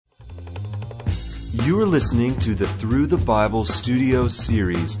You're listening to the Through the Bible Studio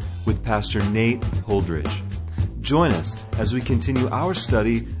series with Pastor Nate Holdridge. Join us as we continue our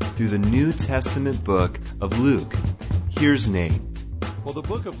study through the New Testament book of Luke. Here's Nate. Well, the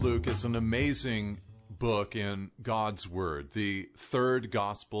book of Luke is an amazing book in God's Word. The third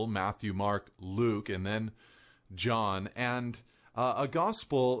gospel, Matthew, Mark, Luke, and then John, and a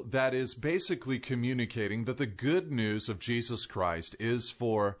gospel that is basically communicating that the good news of Jesus Christ is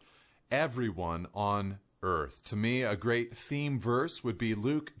for everyone on earth. To me, a great theme verse would be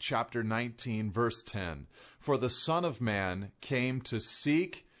Luke chapter 19, verse 10. For the Son of Man came to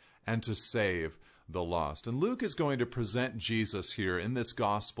seek and to save the lost. And Luke is going to present Jesus here in this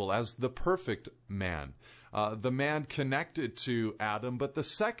gospel as the perfect man. The man connected to Adam, but the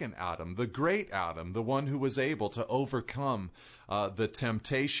second Adam, the great Adam, the one who was able to overcome the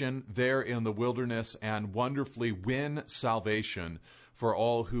temptation there in the wilderness and wonderfully win salvation for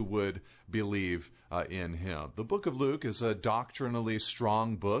all who would believe in him. The book of Luke is a doctrinally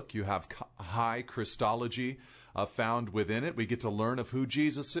strong book. You have high Christology found within it. We get to learn of who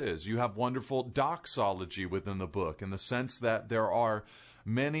Jesus is. You have wonderful doxology within the book in the sense that there are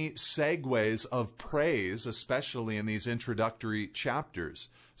many segues of praise, especially in these introductory chapters.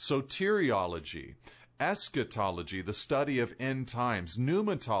 Soteriology, eschatology, the study of end times,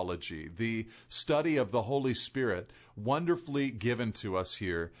 pneumatology, the study of the Holy Spirit, wonderfully given to us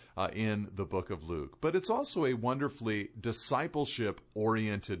here in the book of Luke. But it's also a wonderfully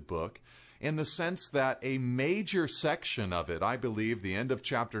discipleship-oriented book in the sense that a major section of it, I believe the end of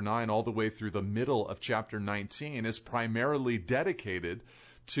chapter 9 all the way through the middle of chapter 19, is primarily dedicated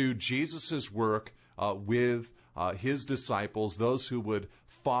to Jesus' work with his disciples, those who would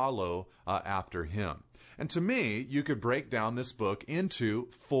follow after him. And to me, you could break down this book into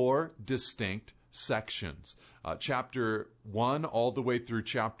four distinct sections. Chapter 1 all the way through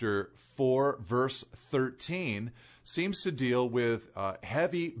chapter 4, verse 13, seems to deal with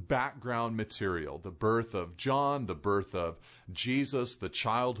heavy background material. The birth of John, the birth of Jesus, the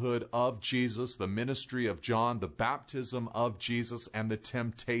childhood of Jesus, the ministry of John, the baptism of Jesus, and the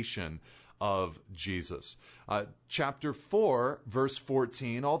temptation of Jesus. Chapter 4, verse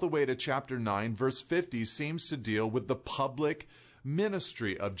 14, all the way to chapter 9, verse 50, seems to deal with the public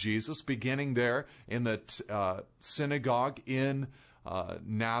ministry of Jesus, beginning there in the synagogue in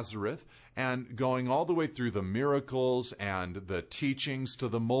Nazareth, and going all the way through the miracles and the teachings to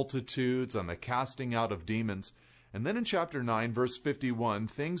the multitudes and the casting out of demons. And then in chapter 9, verse 51,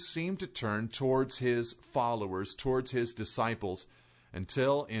 things seem to turn towards his followers, towards his disciples,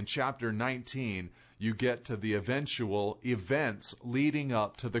 until in chapter 19, you get to the eventual events leading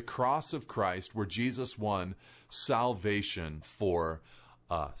up to the cross of Christ, where Jesus won salvation for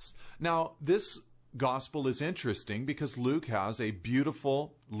us. Now, this gospel is interesting because Luke has a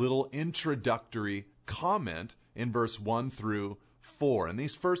beautiful little introductory comment in verse 1 through 4. And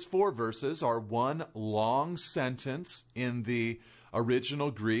these first four verses are one long sentence in the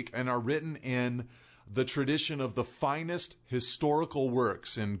original Greek and are written in the tradition of the finest historical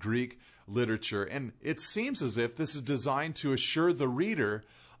works in Greek literature. And it seems as if this is designed to assure the reader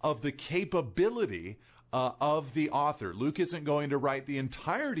of the capability of the author. Luke isn't going to write the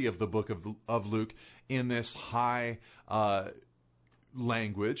entirety of the book of Luke in this high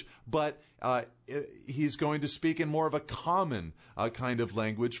language, but he's going to speak in more of a common kind of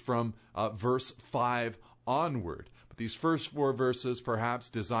language from verse 5 onward. But these first four verses perhaps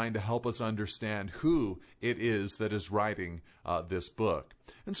designed to help us understand who it is that is writing this book.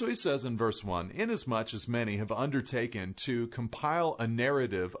 And so he says in verse 1, "Inasmuch as many have undertaken to compile a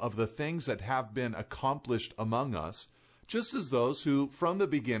narrative of the things that have been accomplished among us, just as those who from the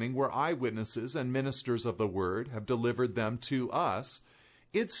beginning were eyewitnesses and ministers of the word have delivered them to us,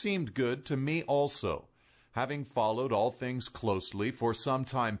 it seemed good to me also, having followed all things closely for some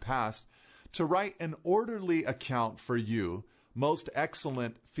time past, to write an orderly account for you, most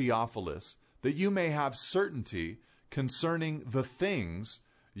excellent Theophilus, that you may have certainty concerning the things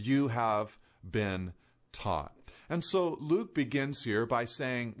you have been taught." And so Luke begins here by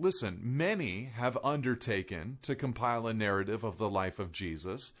saying, listen, many have undertaken to compile a narrative of the life of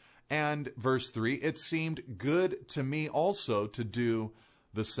Jesus. And verse 3, "It seemed good to me also to do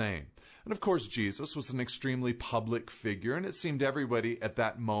the same." And of course, Jesus was an extremely public figure, and it seemed everybody at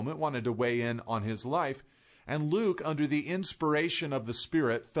that moment wanted to weigh in on his life. And Luke, under the inspiration of the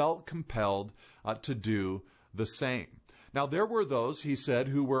Spirit, felt compelled to do the same. Now, there were those, he said,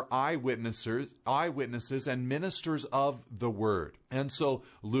 who were eyewitnesses and ministers of the word. And so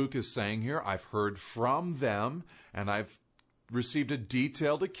Luke is saying here, I've heard from them, and I've received a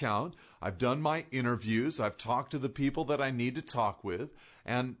detailed account. I've done my interviews. I've talked to the people that I need to talk with.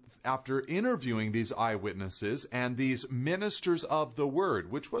 And after interviewing these eyewitnesses and these ministers of the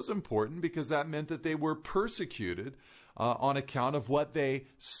word, which was important because that meant that they were persecuted on account of what they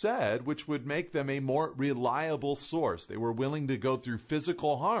said, which would make them a more reliable source. They were willing to go through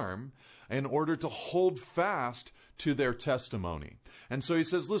physical harm in order to hold fast to their testimony. And so he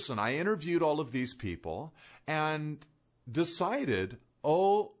says, listen, I interviewed all of these people and decided,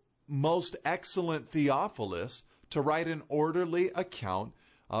 O most excellent Theophilus, to write an orderly account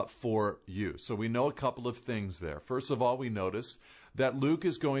for you. So we know a couple of things there. First of all, we notice that Luke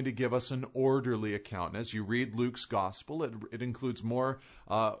is going to give us an orderly account. As you read Luke's gospel, it includes more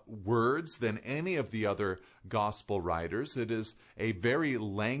words than any of the other gospel writers. It is a very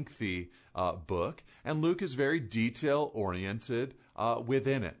lengthy book, and Luke is very detail-oriented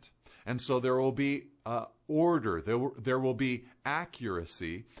within it. And so there will be order, there will be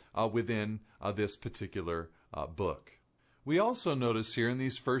accuracy within this particular book. We also notice here in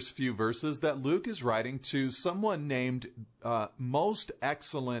these first few verses that Luke is writing to someone named Most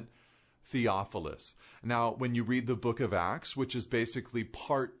Excellent Theophilus. Now, when you read the book of Acts, which is basically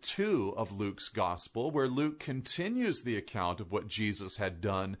part 2 of Luke's gospel, where Luke continues the account of what Jesus had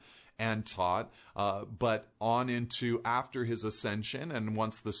done and taught, but on into after his ascension and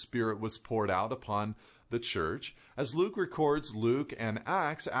once the Spirit was poured out upon the church. As Luke records Luke and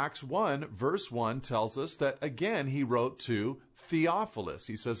Acts, Acts 1, verse 1 tells us that, again, he wrote to Theophilus.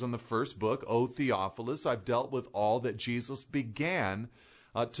 He says in the first book, O Theophilus, I've dealt with all that Jesus began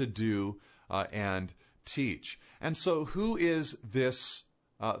to do and teach. And so who is this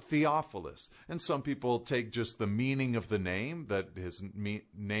Theophilus? And some people take just the meaning of the name, that his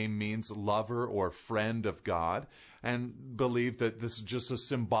name means lover or friend of God, and believe that this is just a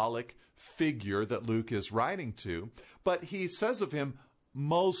symbolic figure that Luke is writing to. But he says of him,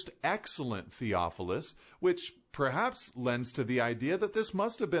 Most Excellent Theophilus, which perhaps lends to the idea that this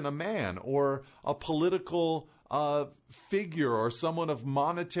must have been a man or a political figure or someone of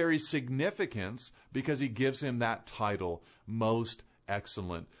monetary significance, because he gives him that title, Most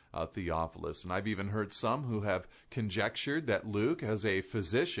Excellent Theophilus. And I've even heard some who have conjectured that Luke, as a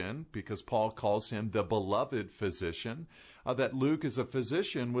physician, because Paul calls him the beloved physician, that Luke as a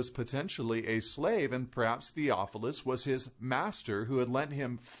physician was potentially a slave, and perhaps Theophilus was his master who had lent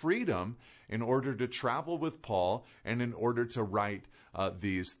him freedom in order to travel with Paul and in order to write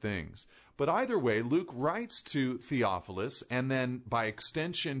these things. But either way, Luke writes to Theophilus, and then by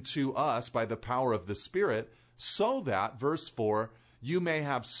extension to us by the power of the Spirit, so that, verse 4, you may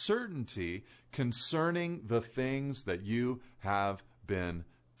have certainty concerning the things that you have been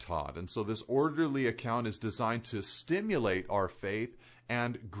taught. And so this orderly account is designed to stimulate our faith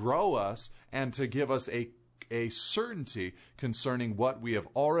and grow us and to give us a certainty concerning what we have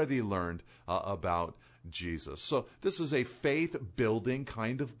already learned about Jesus. So this is a faith-building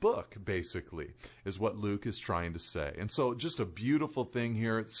kind of book, basically, is what Luke is trying to say. And so just a beautiful thing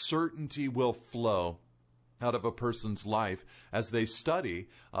here. Certainty will flow out of a person's life as they study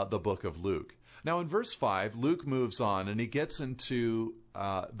the book of Luke. Now in verse 5, Luke moves on and he gets into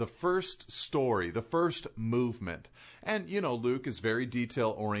the first story, the first movement. And, you know, Luke is very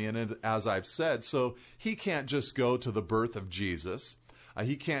detail-oriented, as I've said, so he can't just go to the birth of Jesus.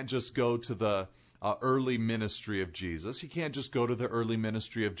 He can't just go to the early ministry of Jesus. He can't just go to the early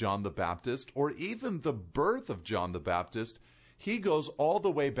ministry of John the Baptist or even the birth of John the Baptist. He goes all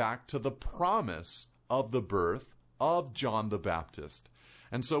the way back to the promise of the birth of John the Baptist.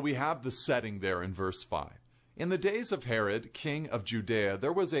 And so we have the setting there in verse 5. In the days of Herod, king of Judea,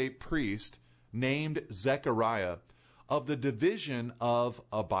 there was a priest named Zechariah of the division of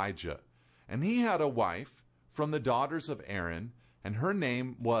Abijah. And he had a wife from the daughters of Aaron, and her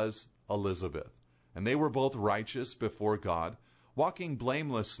name was Elizabeth. And they were both righteous before God, walking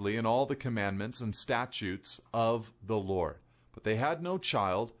blamelessly in all the commandments and statutes of the Lord. But they had no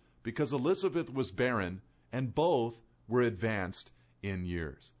child, because Elizabeth was barren, and both were advanced in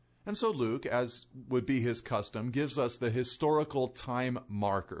years. And so Luke, as would be his custom, gives us the historical time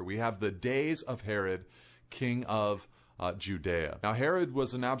marker. We have the days of Herod, king of Judea. Now, Herod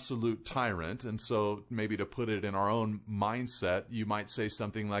was an absolute tyrant, and so maybe to put it in our own mindset, you might say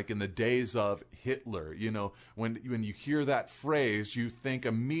something like in the days of Hitler. You know, when you hear that phrase, you think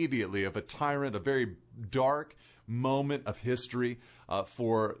immediately of a tyrant, a very dark moment of history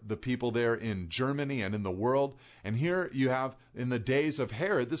for the people there in Germany and in the world. And here you have, in the days of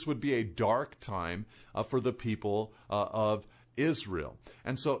Herod, this would be a dark time for the people of Israel.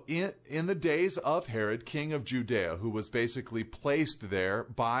 And so in the days of Herod, king of Judea, who was basically placed there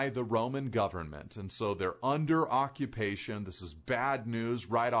by the Roman government, and so they're under occupation. This is bad news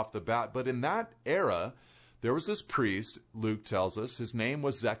right off the bat. But in that era, there was this priest, Luke tells us, his name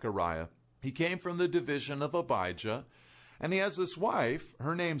was Zechariah. He came from the division of Abijah, and he has this wife,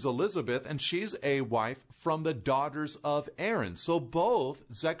 her name's Elizabeth, and she's a wife from the daughters of Aaron. So both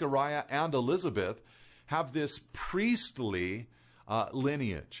Zechariah and Elizabeth have this priestly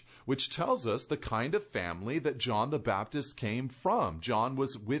lineage, which tells us the kind of family that John the Baptist came from. John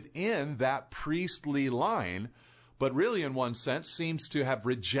was within that priestly line, but really in one sense seems to have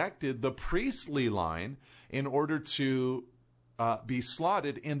rejected the priestly line in order to be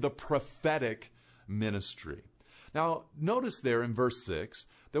slotted in the prophetic ministry. Now, notice there in verse 6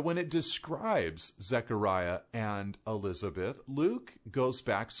 that when it describes Zechariah and Elizabeth, Luke goes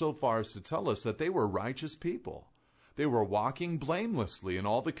back so far as to tell us that they were righteous people. They were walking blamelessly in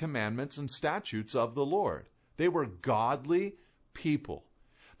all the commandments and statutes of the Lord. They were godly people.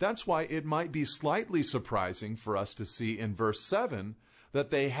 That's why it might be slightly surprising for us to see in verse 7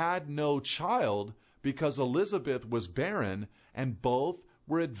 that they had no child because Elizabeth was barren and both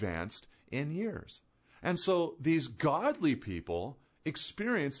were advanced in years. And so these godly people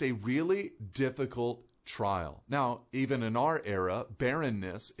experienced a really difficult trial. Now, even in our era,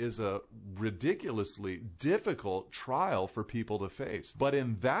 barrenness is a ridiculously difficult trial for people to face. But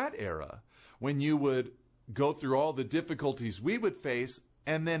in that era, when you would go through all the difficulties we would face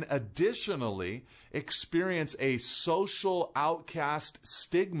and then additionally experience a social outcast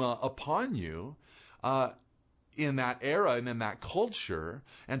stigma upon you, in that era and in that culture,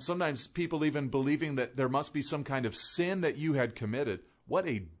 and sometimes people even believing that there must be some kind of sin that you had committed. What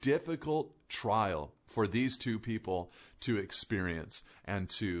a difficult trial for these two people to experience and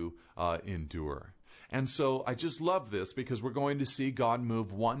to endure. And so I just love this because we're going to see God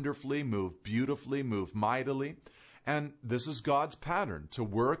move wonderfully, move beautifully, move mightily. And this is God's pattern, to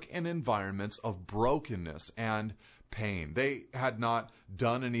work in environments of brokenness and pain. They had not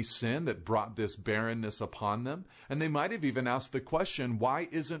done any sin that brought this barrenness upon them. And they might have even asked the question, why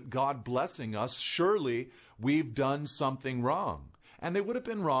isn't God blessing us? Surely we've done something wrong. And they would have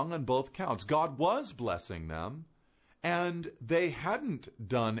been wrong on both counts. God was blessing them, and they hadn't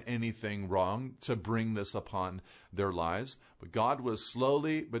done anything wrong to bring this upon their lives. But God was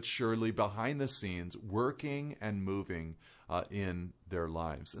slowly but surely behind the scenes working and moving in their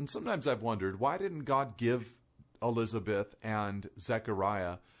lives. And sometimes I've wondered, why didn't God give Elizabeth and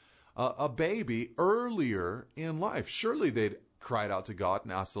Zechariah a baby earlier in life? Surely they'd cried out to God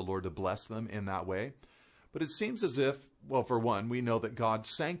and asked the Lord to bless them in that way. But it seems as if, well, for one, we know that God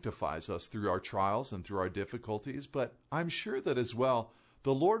sanctifies us through our trials and through our difficulties, but I'm sure that as well,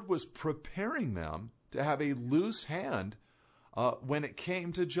 the Lord was preparing them to have a loose hand when it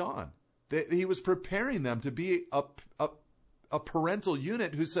came to John. He was preparing them to be a parental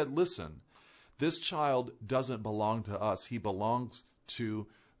unit who said, listen, this child doesn't belong to us. He belongs to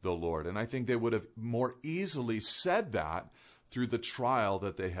the Lord. And I think they would have more easily said that through the trial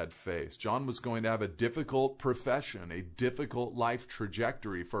that they had faced. John was going to have a difficult profession, a difficult life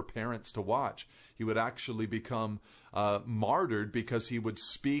trajectory for parents to watch. He would actually become martyred because he would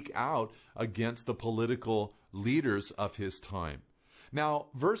speak out against the political leaders of his time. Now,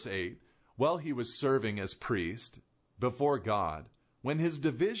 verse 8, while he was serving as priest before God, when his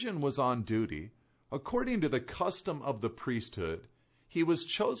division was on duty, according to the custom of the priesthood, he was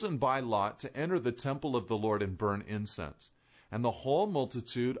chosen by lot to enter the temple of the Lord and burn incense. And the whole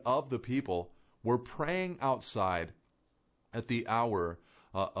multitude of the people were praying outside at the hour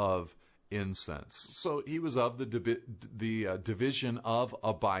of incense. So he was of the division of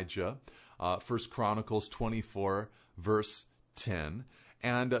Abijah, 1 Chronicles 24, verse 10.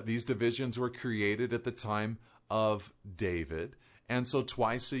 And these divisions were created at the time of David. And so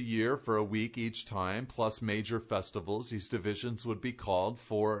twice a year for a week each time, plus major festivals, these divisions would be called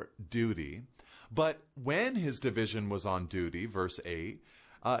for duty. But when his division was on duty, verse 8,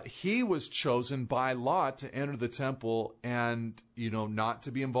 he was chosen by lot to enter the temple and, not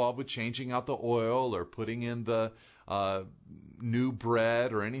to be involved with changing out the oil or putting in the new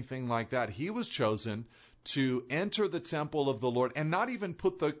bread or anything like that. He was chosen to enter the temple of the Lord and not even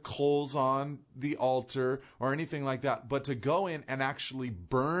put the coals on the altar or anything like that, but to go in and actually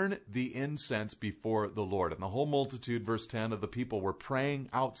burn the incense before the Lord. And the whole multitude, verse 10, of the people were praying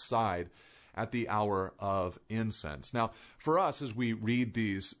outside at the hour of incense. Now, for us, as we read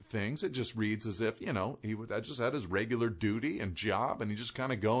these things, it just reads as if, he would just had his regular duty and job, and he's just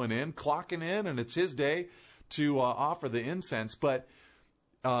kind of going in, clocking in, and it's his day to offer the incense. But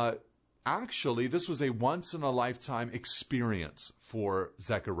actually, this was a once-in-a-lifetime experience for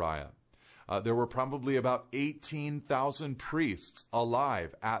Zechariah. There were probably about 18,000 priests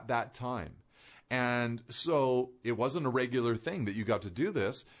alive at that time. And so it wasn't a regular thing that you got to do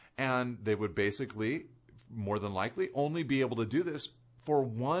this, and they would basically, more than likely, only be able to do this for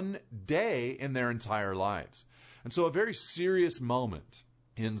one day in their entire lives. And so a very serious moment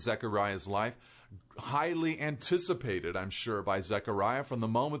in Zechariah's life, highly anticipated, I'm sure, by Zechariah from the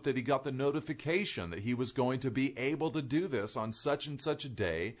moment that he got the notification that he was going to be able to do this on such and such a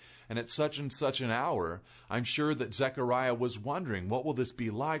day and at such and such an hour. I'm sure that Zechariah was wondering, what will this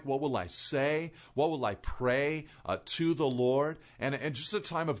be like? What will I say? What will I pray to the Lord? And just a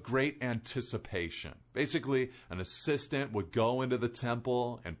time of great anticipation. Basically, an assistant would go into the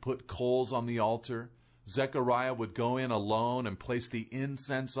temple and put coals on the altar. Zechariah would go in alone and place the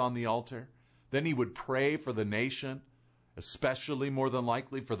incense on the altar. Then he would pray for the nation, especially more than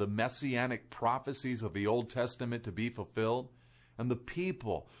likely for the messianic prophecies of the Old Testament to be fulfilled. And the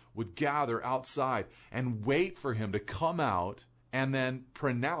people would gather outside and wait for him to come out and then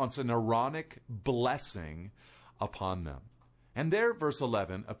pronounce an Aaronic blessing upon them. And there, verse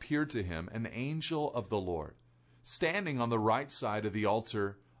 11, appeared to him an angel of the Lord, standing on the right side of the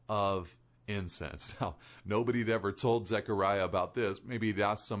altar of incense. Now, nobody had ever told Zechariah about this. Maybe he'd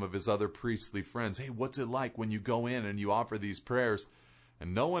asked some of his other priestly friends, hey, what's it like when you go in and you offer these prayers?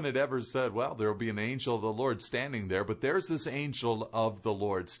 And no one had ever said, well, there will be an angel of the Lord standing there. But there's this angel of the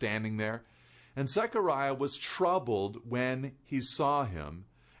Lord standing there. And Zechariah was troubled when he saw him,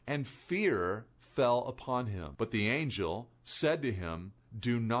 and fear fell upon him. But the angel said to him,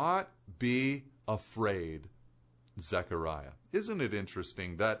 do not be afraid, Zechariah. Isn't it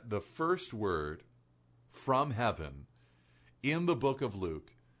interesting that the first word from heaven in the book of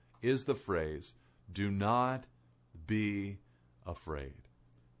Luke is the phrase, do not be afraid?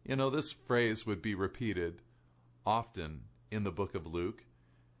 You know, this phrase would be repeated often in the book of Luke,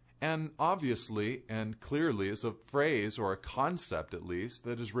 and obviously and clearly is a phrase, or a concept at least,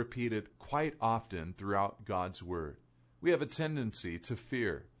 that is repeated quite often throughout God's Word. We have a tendency to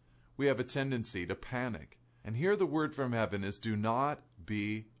fear. We have a tendency to panic. And here the word from heaven is, do not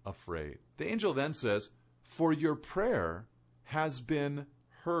be afraid. The angel then says, for your prayer has been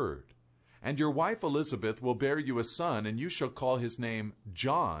heard, and your wife Elizabeth will bear you a son, and you shall call his name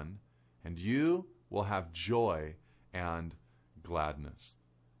John, and you will have joy and gladness.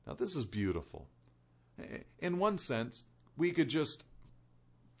 Now this is beautiful. In one sense, we could just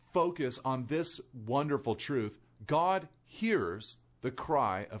focus on this wonderful truth. God hears the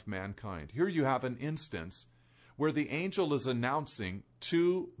cry of mankind. Here you have an instance where the angel is announcing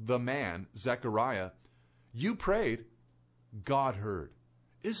to the man, Zechariah, you prayed, God heard.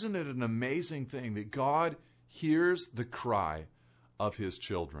 Isn't it an amazing thing that God hears the cry of his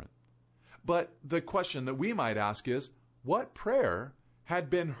children? But the question that we might ask is, what prayer had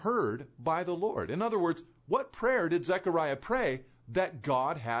been heard by the Lord? In other words, what prayer did Zechariah pray that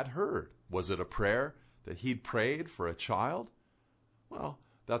God had heard? Was it a prayer that he'd prayed for a child? Well,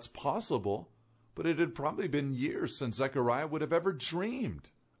 that's possible, but it had probably been years since Zechariah would have ever dreamed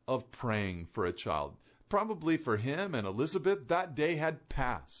of praying for a child. Probably for him and Elizabeth, that day had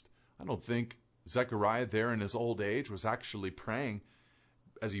passed. I don't think Zechariah there in his old age was actually praying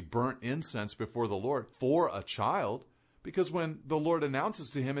as he burnt incense before the Lord for a child, because when the Lord announces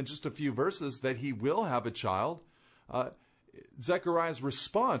to him in just a few verses that he will have a child, Zechariah's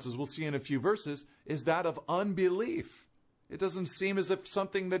response, as we'll see in a few verses, is that of unbelief. It doesn't seem as if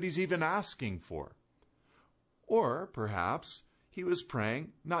something that he's even asking for. Or perhaps he was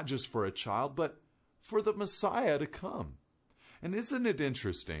praying not just for a child, but for the Messiah to come. And isn't it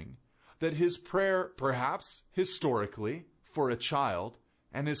interesting that his prayer, perhaps historically, for a child,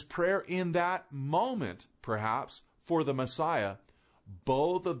 and his prayer in that moment, perhaps, for the Messiah,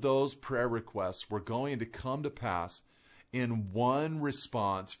 both of those prayer requests were going to come to pass in one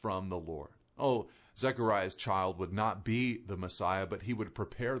response from the Lord. Oh, Zechariah's child would not be the Messiah, but he would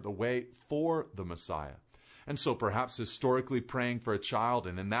prepare the way for the Messiah. And so perhaps historically praying for a child,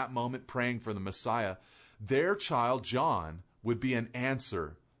 and in that moment praying for the Messiah, their child, John, would be an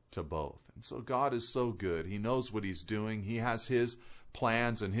answer to both. And so God is so good. He knows what he's doing. He has his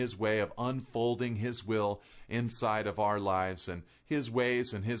plans and his way of unfolding his will inside of our lives, and his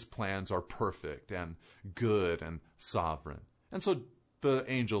ways and his plans are perfect and good and sovereign. And so the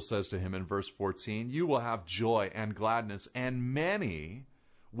angel says to him in verse 14, you will have joy and gladness, and many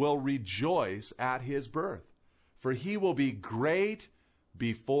will rejoice at his birth, for he will be great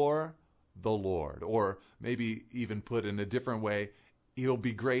before the Lord. Or maybe even put in a different way, he'll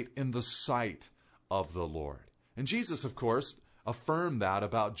be great in the sight of the Lord. And Jesus, of course, affirmed that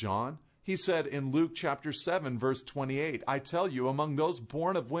about John. He said in Luke chapter 7, verse 28, I tell you, among those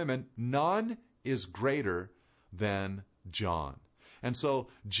born of women, none is greater than John. And so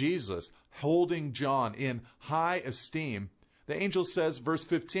Jesus, holding John in high esteem, the angel says, verse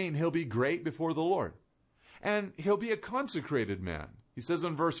 15, he'll be great before the Lord. And he'll be a consecrated man. He says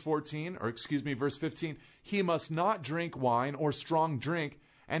in verse 15, he must not drink wine or strong drink,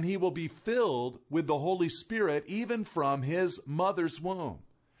 and he will be filled with the Holy Spirit even from his mother's womb.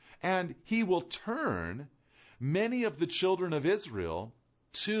 And he will turn many of the children of Israel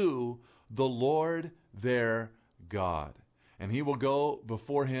to the Lord their God. And he will go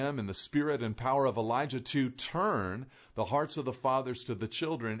before him in the spirit and power of Elijah to turn the hearts of the fathers to the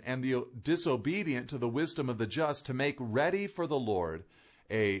children and the disobedient to the wisdom of the just, to make ready for the Lord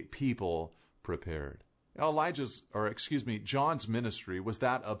a people prepared. John's ministry was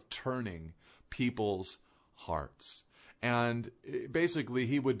that of turning people's hearts. And basically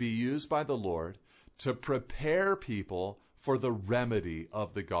he would be used by the Lord to prepare people for the remedy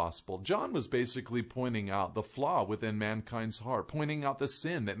of the gospel. John was basically pointing out the flaw within mankind's heart, pointing out the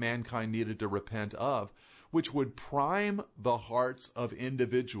sin that mankind needed to repent of, which would prime the hearts of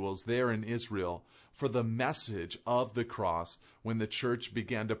individuals there in Israel for the message of the cross when the church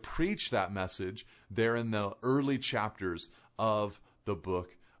began to preach that message there in the early chapters of the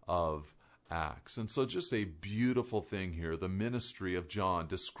book of Acts. And so just a beautiful thing here, the ministry of John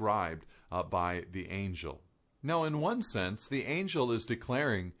described by the angel. Now, in one sense, the angel is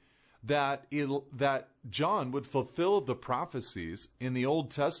declaring that John would fulfill the prophecies in the Old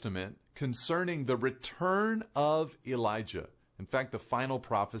Testament concerning the return of Elijah. In fact, the final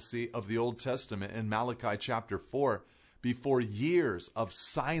prophecy of the Old Testament in Malachi chapter 4, before years of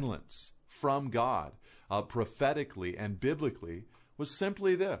silence from God, prophetically and biblically, was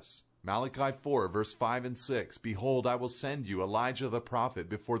simply this. Malachi 4, verse 5 and 6, Behold, I will send you Elijah the prophet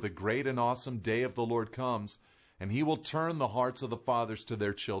before the great and awesome day of the Lord comes, and he will turn the hearts of the fathers to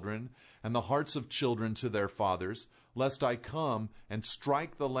their children, and the hearts of children to their fathers, lest I come and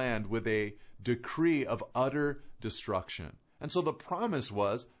strike the land with a decree of utter destruction. And so the promise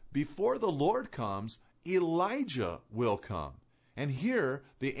was, before the Lord comes, Elijah will come. And here,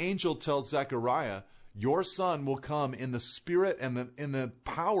 the angel tells Zechariah, your son will come in the spirit and in the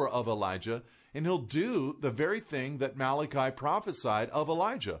power of Elijah, and he'll do the very thing that Malachi prophesied of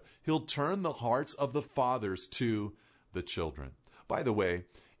Elijah. He'll turn the hearts of the fathers to the children. By the way,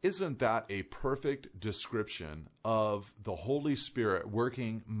 isn't that a perfect description of the Holy Spirit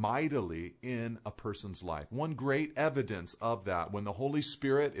working mightily in a person's life? One great evidence of that, when the Holy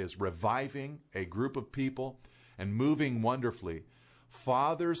Spirit is reviving a group of people and moving wonderfully,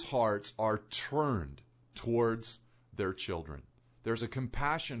 fathers' hearts are turned towards their children. There's a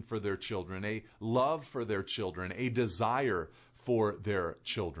compassion for their children, a love for their children, a desire for their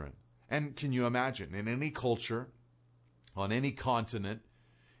children. And can you imagine, in any culture, on any continent,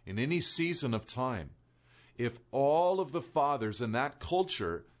 in any season of time, if all of the fathers in that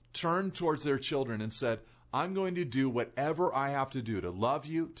culture turned towards their children and said, I'm going to do whatever I have to do to love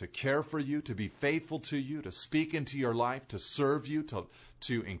you, to care for you, to be faithful to you, to speak into your life, to serve you,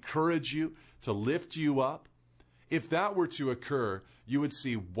 to encourage you, to lift you up. If that were to occur, you would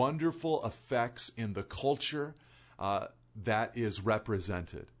see wonderful effects in the culture that is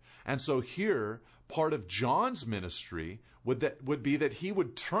represented. And so here, part of John's ministry would be that he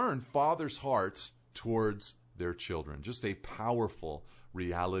would turn fathers' hearts towards their children. Just a powerful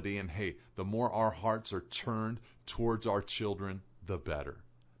reality. And hey, the more our hearts are turned towards our children, the better.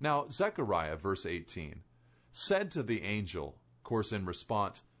 Now, Zechariah, verse 18, said to the angel, of course in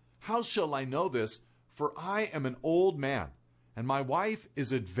response, How shall I know this? For I am an old man, and my wife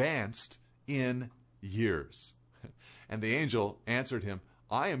is advanced in years. And the angel answered him,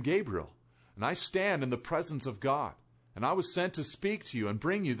 I am Gabriel, and I stand in the presence of God, and I was sent to speak to you and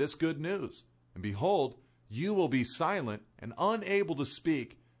bring you this good news. And behold, you will be silent and unable to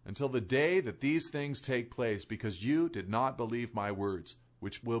speak until the day that these things take place, because you did not believe my words,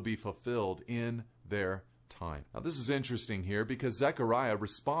 which will be fulfilled in their time. Now, this is interesting here because Zechariah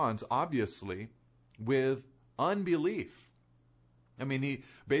responds, obviously, with unbelief. I mean, he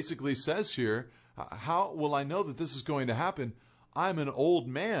basically says here, how will I know that this is going to happen? I'm an old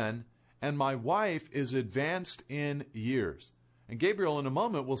man, and my wife is advanced in years. And Gabriel in a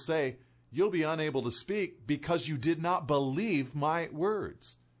moment will say, you'll be unable to speak because you did not believe my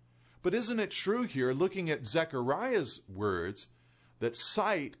words. But isn't it true here, looking at Zechariah's words, that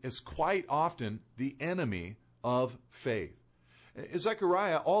sight is quite often the enemy of faith?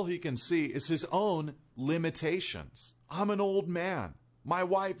 Zechariah, all he can see is his own limitations. I'm an old man. My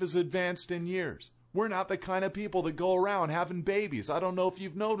wife is advanced in years. We're not the kind of people that go around having babies. I don't know if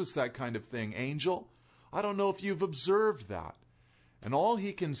you've noticed that kind of thing, Angel. I don't know if you've observed that. And all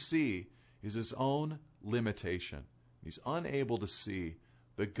he can see is his own limitation. He's unable to see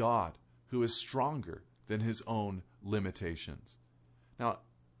the God who is stronger than his own limitations. Now,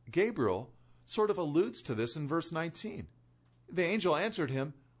 Gabriel sort of alludes to this in verse 19. The angel answered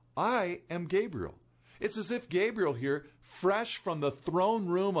him, I am Gabriel. It's as if Gabriel here, fresh from the throne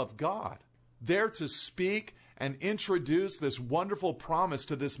room of God, there to speak and introduce this wonderful promise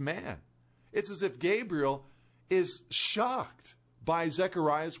to this man. It's as if Gabriel is shocked by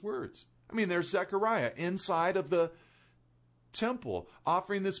Zechariah's words. I mean, there's Zechariah inside of the temple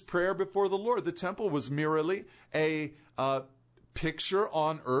offering this prayer before the Lord. The temple was merely a picture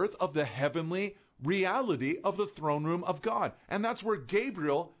on earth of the heavenly reality of the throne room of God. And that's where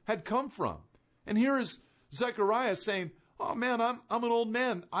Gabriel had come from. And here is Zechariah saying, oh man, I'm an old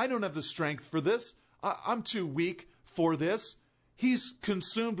man. I don't have the strength for this. I'm too weak for this. He's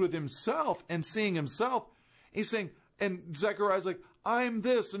consumed with himself and seeing himself. He's saying, and Zechariah's like, I'm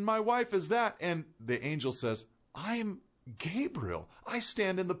this and my wife is that. And the angel says, I'm Gabriel. I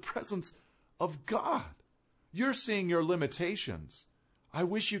stand in the presence of God. You're seeing your limitations. I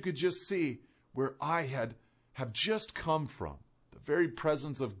wish you could just see where I have just come from. The very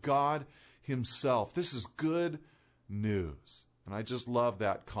presence of God himself. This is good news. And I just love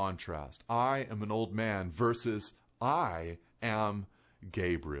that contrast. I am an old man versus I am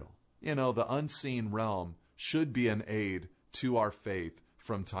Gabriel. You know, the unseen realm should be an aid to our faith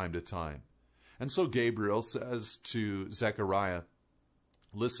from time to time. And so Gabriel says to Zechariah,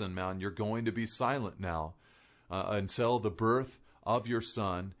 listen, man, you're going to be silent now until the birth of your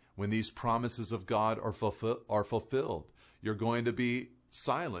son, when these promises of God are fulfilled. You're going to be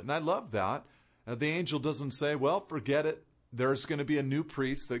silent. And I love that. The angel doesn't say, well, forget it. There's going to be a new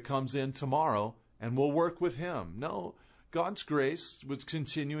priest that comes in tomorrow and we'll work with him. No, God's grace was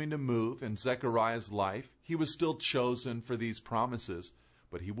continuing to move in Zechariah's life. He was still chosen for these promises,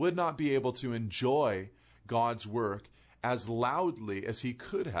 but he would not be able to enjoy God's work as loudly as he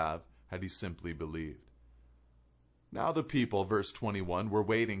could have had he simply believed. Now the people, verse 21, were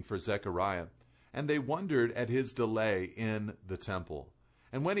waiting for Zechariah, and they wondered at his delay in the temple.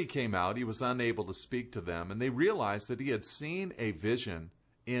 And when he came out, he was unable to speak to them, and they realized that he had seen a vision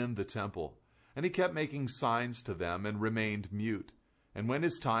in the temple. And he kept making signs to them and remained mute. And when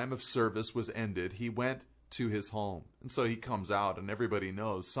his time of service was ended, he went to his home. And so he comes out, and everybody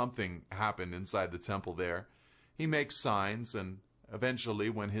knows something happened inside the temple there. He makes signs, and eventually,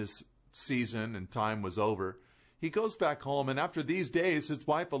 when his season and time was over, he goes back home, and after these days, his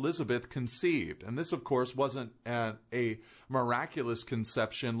wife Elizabeth conceived. And this, of course, wasn't a miraculous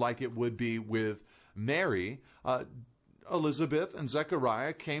conception like it would be with Mary. Elizabeth and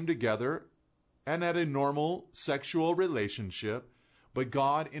Zechariah came together and had a normal sexual relationship, but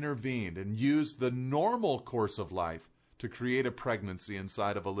God intervened and used the normal course of life to create a pregnancy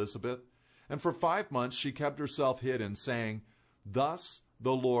inside of Elizabeth. And for 5 months, she kept herself hidden, saying, thus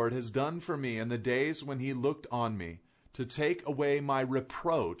the Lord has done for me in the days when he looked on me to take away my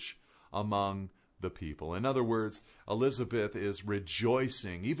reproach among the people. In other words, Elizabeth is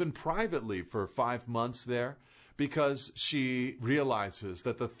rejoicing, even privately for 5 months there, because she realizes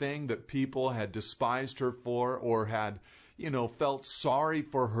that the thing that people had despised her for or had, felt sorry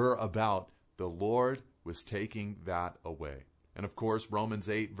for her about, the Lord was taking that away. And of course, Romans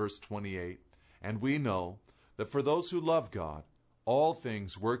 8, verse 28, and we know that for those who love God, all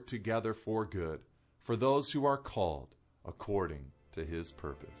things work together for good, for those who are called according to his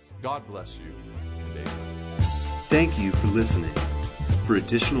purpose. God bless you, and amen. Thank you for listening. For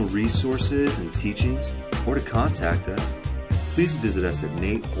additional resources and teachings, or to contact us, please visit us at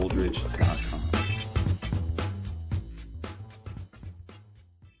nateholdridge.com.